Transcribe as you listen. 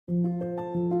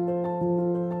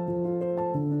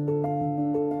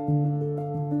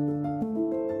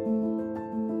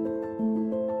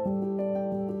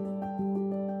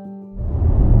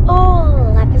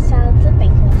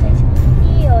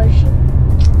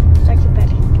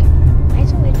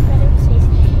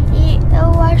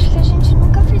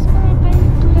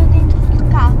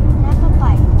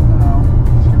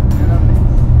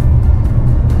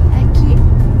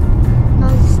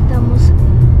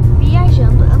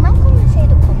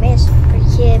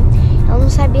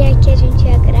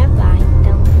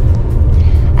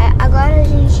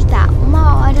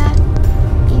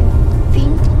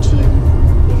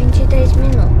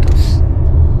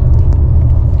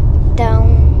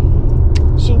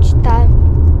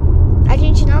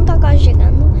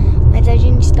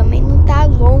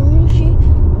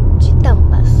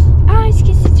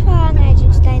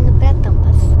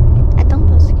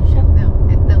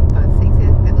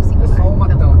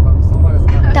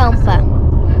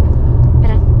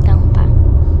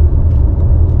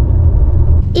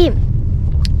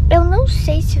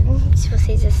se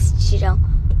vocês assistiram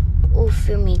o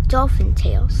filme Dolphin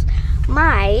Tales,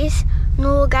 mas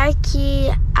no lugar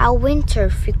que a Winter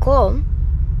ficou,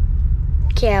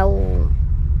 que é o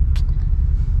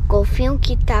golfinho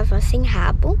que tava sem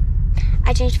rabo,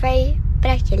 a gente vai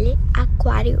para aquele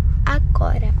aquário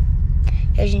agora.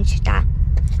 A gente tá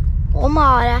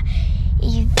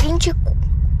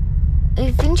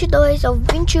 1h22 ou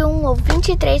 21 ou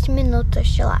 23 minutos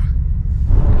de lá.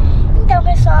 Então,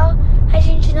 pessoal, a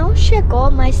gente não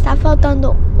chegou, mas tá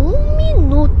faltando 1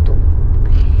 minuto.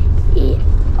 E,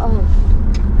 ó,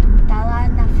 tá lá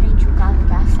na frente o carro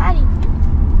da Sarinha,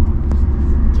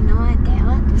 que não é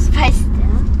dela, dos pais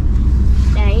dela.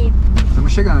 Daí...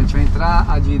 Estamos chegando, a gente vai entrar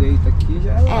à direita aqui,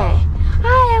 já é lá. É.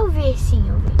 Ah, eu vi, sim,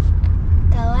 eu vi.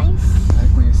 Tá lá em cima. Tá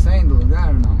conhecendo o lugar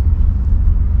ou não?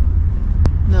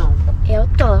 Não. Eu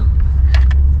tô. Não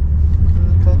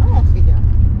tô não, filha.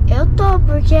 Eu tô,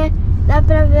 porque dá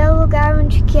pra ver o lugar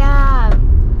onde que a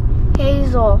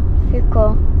Hazel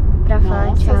ficou pra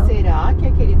falar tchau. Nossa, será que é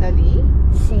aquele dali?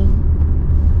 Sim.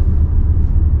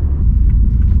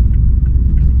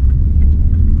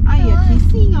 Aí, aqui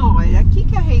sim, ó. É aqui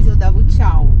que a Hazel dava o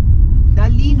tchau.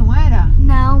 Dali, não era?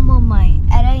 Não, mamãe.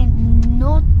 Era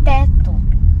no teto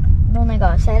do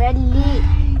negócio. Era ali.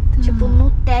 Eita. Tipo,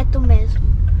 no teto mesmo.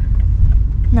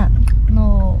 Não,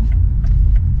 no...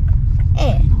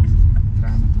 É.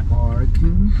 Entrar no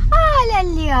parking. Olha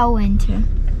ali a Winter.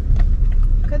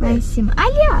 Cadê? Lá em cima.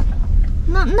 Ali, ó.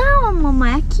 Não,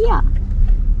 mamãe. Aqui, ó.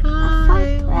 Ah, foto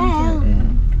é, é onde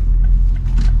ela.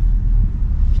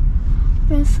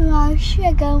 Pessoal,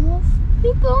 chegamos.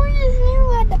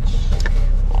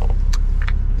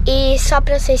 E só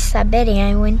pra vocês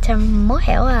saberem, a Winter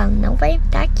morreu. Ela não vai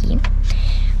estar aqui.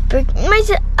 Mas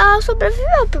ela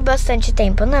sobreviveu por bastante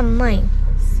tempo, né, mãe?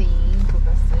 Sim, por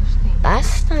bastante tempo.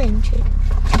 Bastante.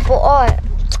 Tipo,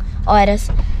 horas.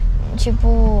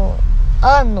 Tipo,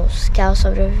 anos que ela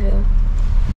sobreviveu.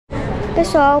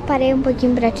 Pessoal, parei um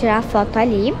pouquinho pra tirar a foto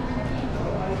ali.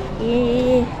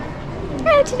 E...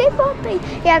 eu tirei foto aí.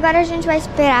 E agora a gente vai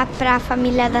esperar pra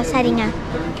família da Sarinha.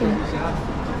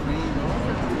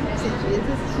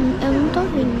 Eu não tô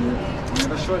vendo.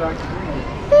 Vai chorar aqui.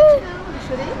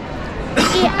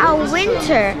 E a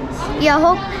Winter e a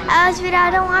Hope, elas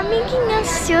viraram amiguinhas.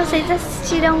 Se vocês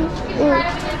assistiram o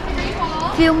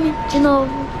filme de novo.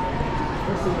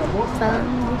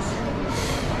 Falando isso.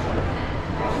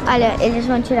 Olha, eles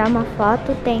vão tirar uma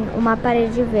foto. Tem uma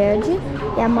parede verde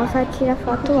e a moça tira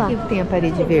foto lá. Por que tem a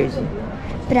parede verde?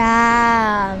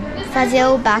 Pra fazer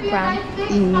o background.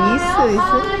 Isso.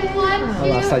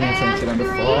 Olha lá a Sarinha tirando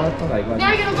foto. Vai, vai.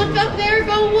 Now you're gonna look up there and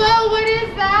go, whoa, what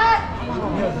is that?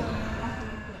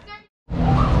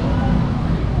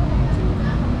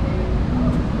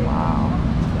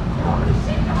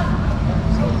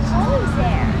 Always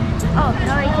there. Oh,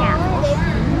 no, you can't.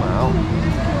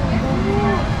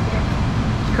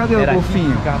 Cadê o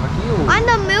golfinho? On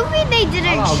the movie, they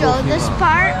didn't show this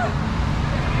part.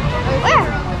 Where?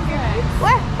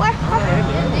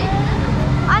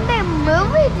 On the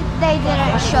movie, they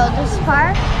didn't show this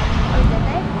part. Or did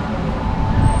they?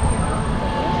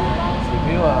 Você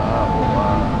viu a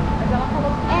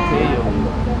feia?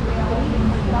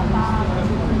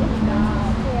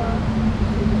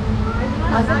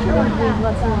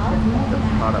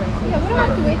 Yeah, we don't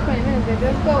have to wait 20 minutes, baby.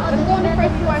 Let's go in the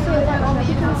first few hours.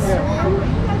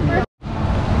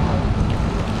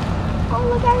 Oh,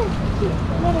 look at his cute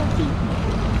little feet.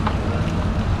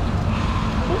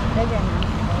 He's bigger now.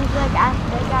 He's like as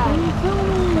big as.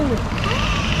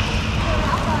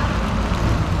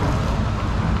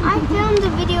 I filmed a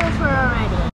video for her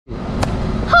already.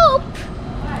 Hope!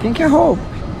 Quem que é Hope?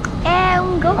 É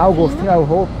golfinho. Ah, o golfinho é o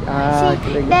Hope? Ah, que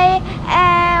Sim, legal. daí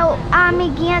é a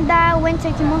amiguinha da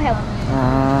Winter que morreu.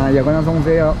 Ah, e agora nós vamos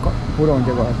ver por onde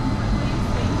agora?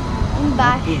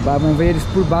 Embaixo. Vamos ver eles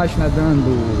por baixo nadando.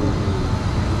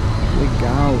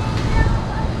 Legal.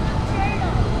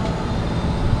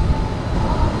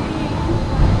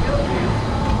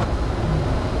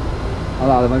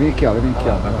 Olha lá, vai vir aqui, ó. Vai vir aqui,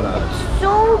 ó. Vai pra...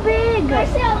 So big!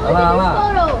 Olha lá,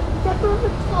 olha lá. It's a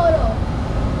perfect photo.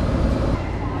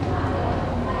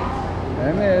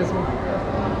 É mesmo.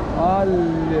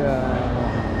 Olha.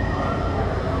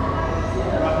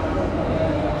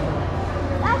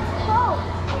 That's Hope.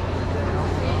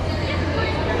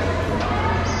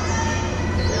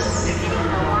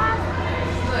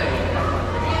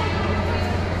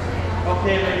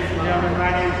 Okay, ladies and gentlemen, my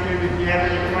name is Jim. If you have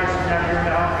any questions out here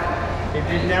now, if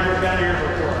you've never been here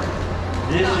before,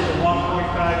 this is a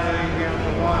 1.5 million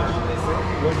gallon launch.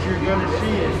 What you're going to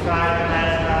see is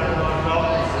 5.5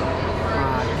 dolphins.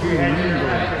 If you had your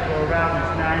traffic go around,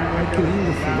 it's not Ai, que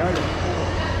lindo, filho, olha.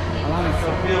 Olha lá no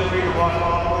So feel free to walk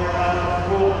all the way around the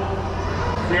pool.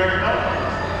 There it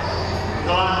goes.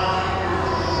 Done.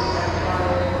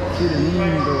 Que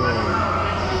lindo.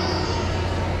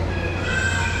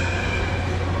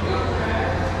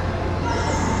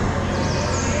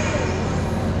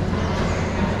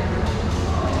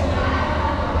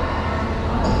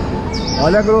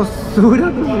 Olha a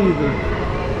grossura do vidro.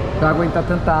 Pra aguentar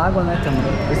tanta água, né, também.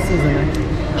 Precisa, né?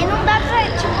 E não dá pra,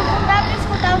 tipo, não dá pra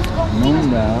escutar os golfinhos.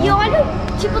 Não dá. E olha,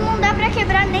 tipo, não dá pra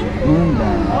quebrar nem. Não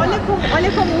dá. Olha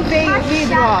como veio o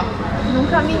vidro, ó. Num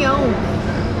caminhão.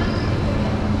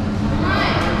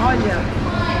 Olha.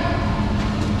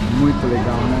 Muito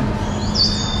legal, né?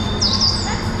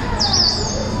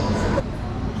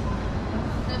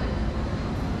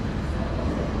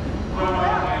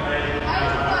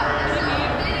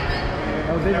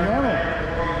 É o dele mesmo?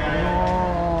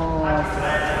 Nossa,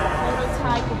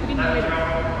 O primeiro.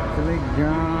 que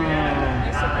legal.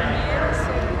 Esse é o primeiro, esse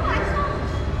é o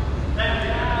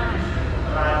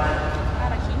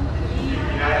Cara, que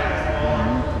incrível.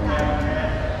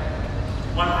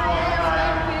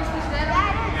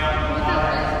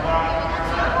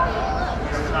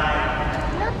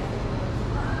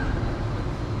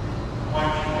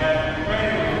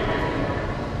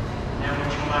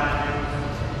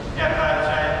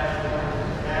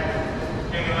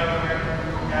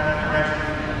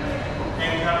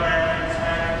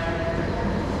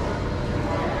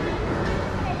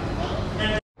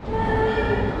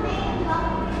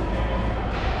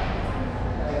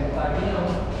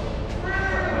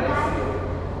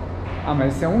 Ah,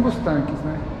 mas esse é um dos tanques,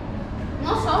 né?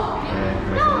 Nossa,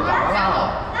 Não, that's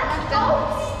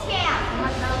ghost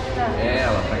town. É,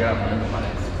 ela tá gravando,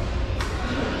 parece.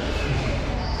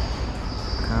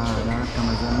 Caraca,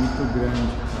 mas é muito grande,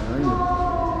 cara. Olha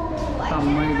o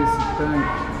tamanho desse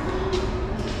tanque.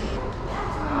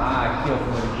 Ah, aqui ó,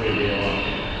 como ele perdeu,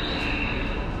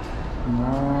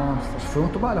 Nossa, foi um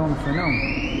tubarão, não foi não?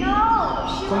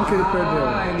 No, Como que ele perdeu?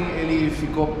 Ah, ele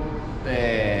ficou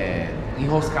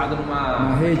enroscado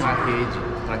numa rede?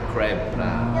 Pra crab, pra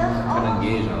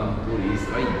caranguejo, ó, por isso.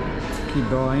 Aí, Que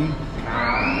dó, hein?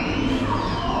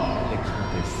 olha o que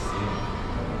aconteceu.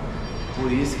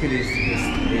 Por isso que eles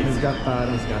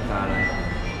Resgataram. resgataram.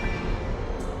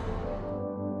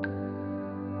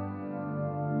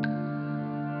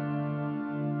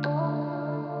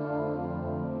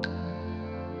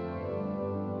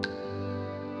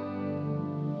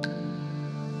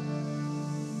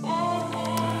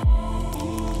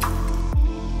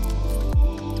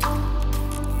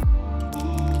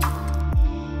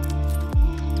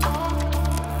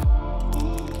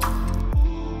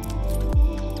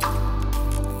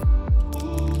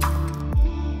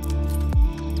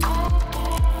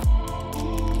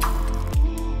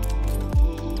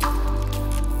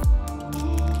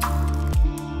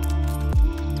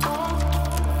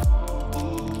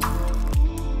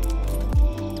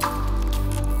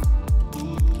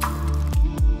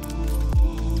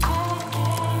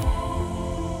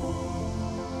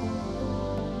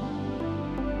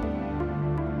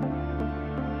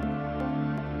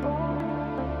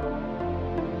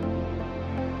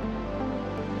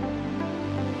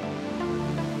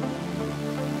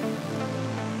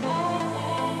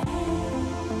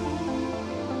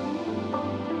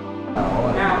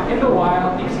 Now, in the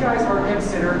wild, these guys are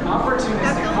considered opportunistic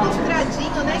Tá tão hunters.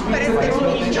 mostradinho, né? Que Which parece means que that they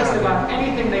will eat just é about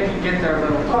anything they can get their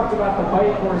little. Talked about the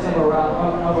bite course of a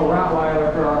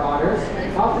Rottweiler for our otters.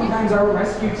 Oftentimes, our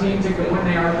rescue team, when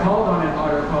they are called on an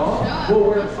otter call, will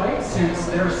wear bite suits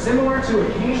that are similar to a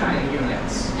canine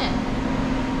unit's.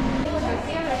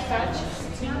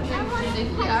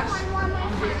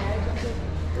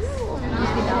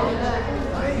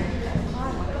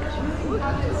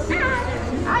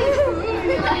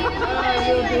 Ai,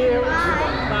 meu Deus.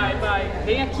 Vai, vai.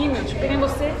 Vem aqui, meu. Deixa eu pegar em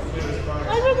você.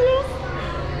 Ai, meu Deus.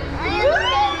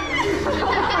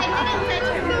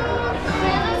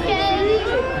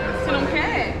 Você não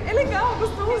quer? É legal,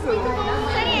 gostoso.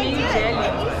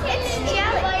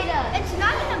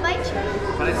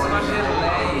 Parece uma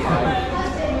geleia.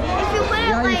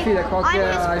 E aí, filha, qual que é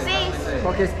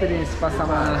a experiência de passar a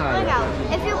mão na raiva? Legal.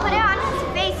 If you put it on his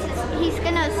face, he's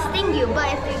gonna sting you.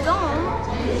 But if you don't,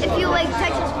 if you like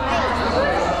touch his face.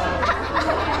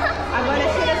 Agora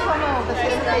tira sua mão,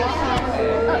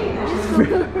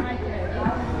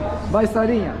 Vai,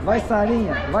 Sarinha, vai,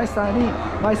 Sarinha, vai, Sarinha,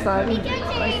 vai, Sarinha,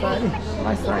 vai, Sarinha,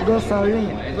 vai, Sarinha, go,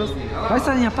 Sarinha. Vai,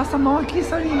 Sarinha, passa a mão aqui,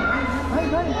 Sarinha. Vai,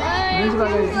 vai. Vem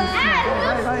devagarzinho.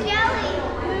 Vai, vai.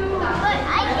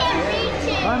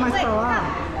 Vai mais pra lá.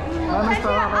 Vai mais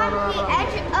pra lá, vai, vai,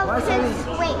 vai. Vai, Sarinha.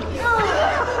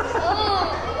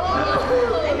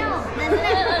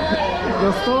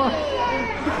 Gostou?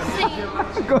 Sim.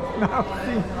 Não,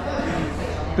 sim.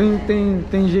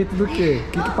 Tem jeito do quê?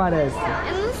 O que parece?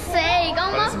 Eu não sei,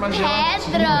 igual Parece uma uma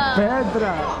pedra.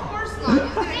 Pedra?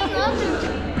 Tem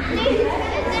outro.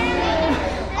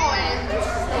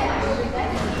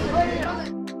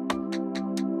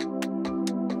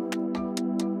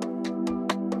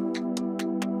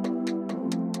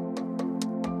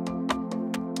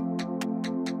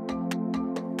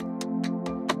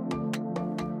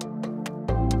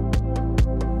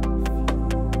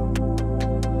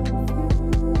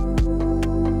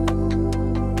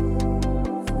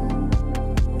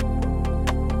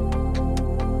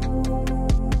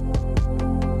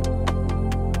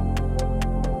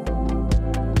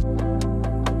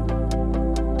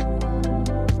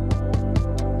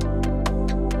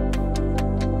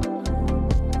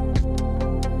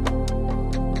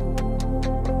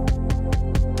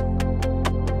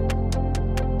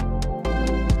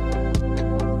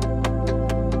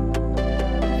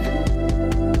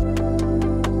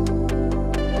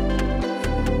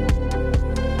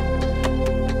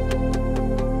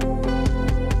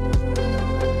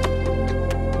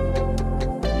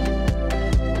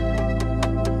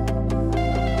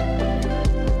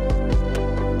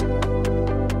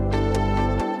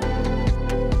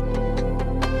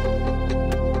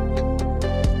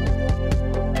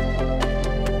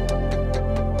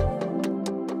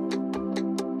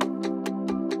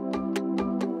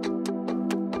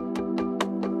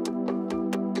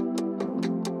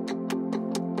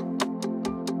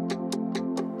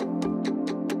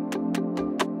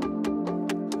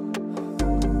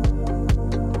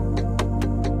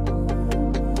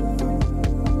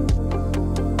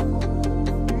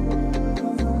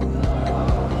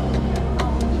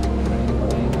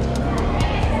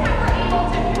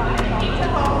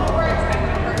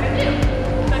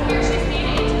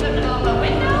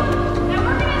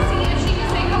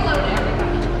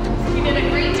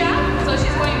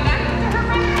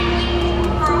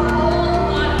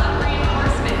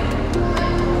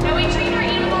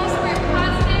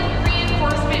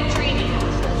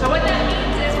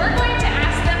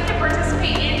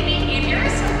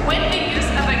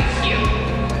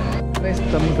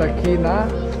 Estamos aqui na...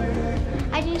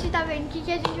 A gente tá vendo o que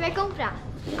a gente vai comprar.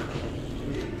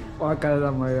 Olha a cara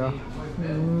da mãe, ó.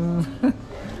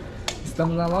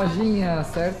 Estamos na lojinha,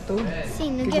 certo?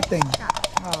 Sim, no que gift tem? shop.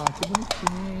 Ah, que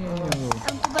bonitinho.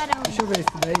 É um tubarão. Deixa eu ver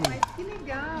esse daí. Que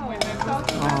legal.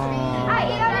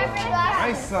 Ai, olha pra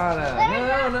Ai, Sara.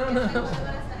 Não.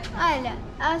 Olha,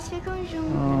 elas ficam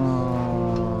juntas. Ah.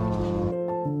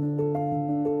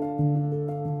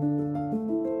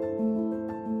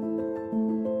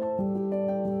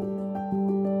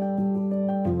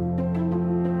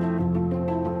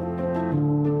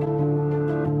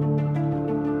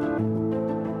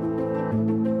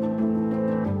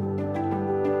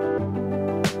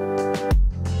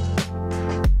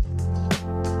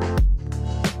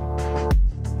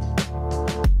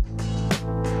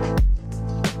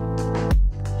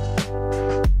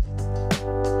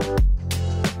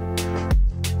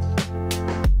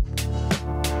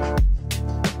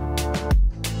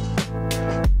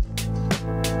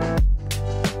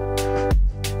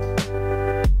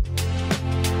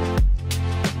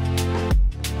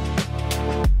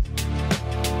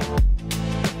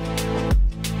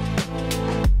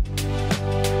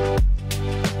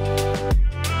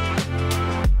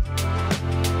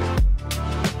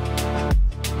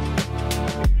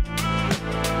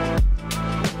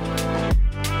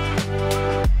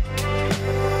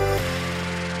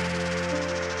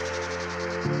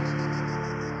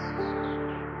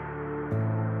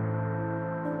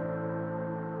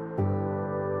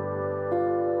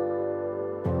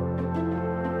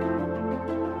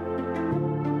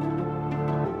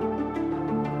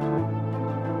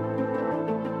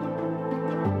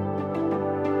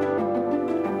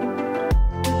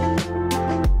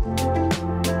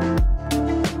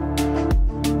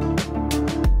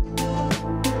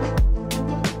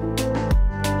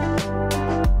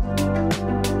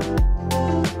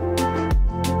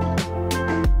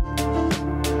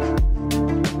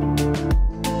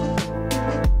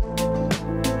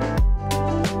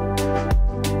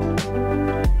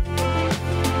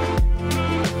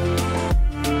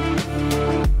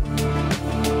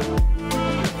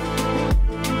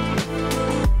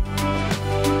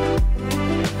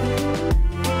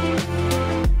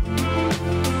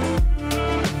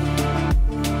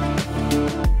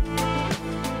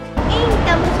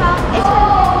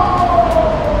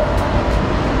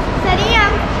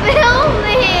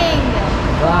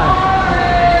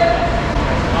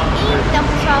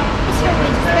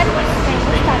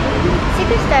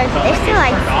 gostou, deixa seu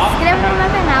like, se inscreva no meu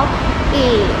canal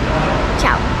e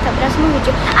tchau, até o próximo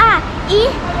vídeo. E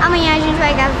amanhã a gente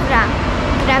vai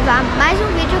gravar mais um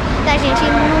vídeo da gente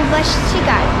no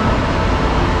investigar.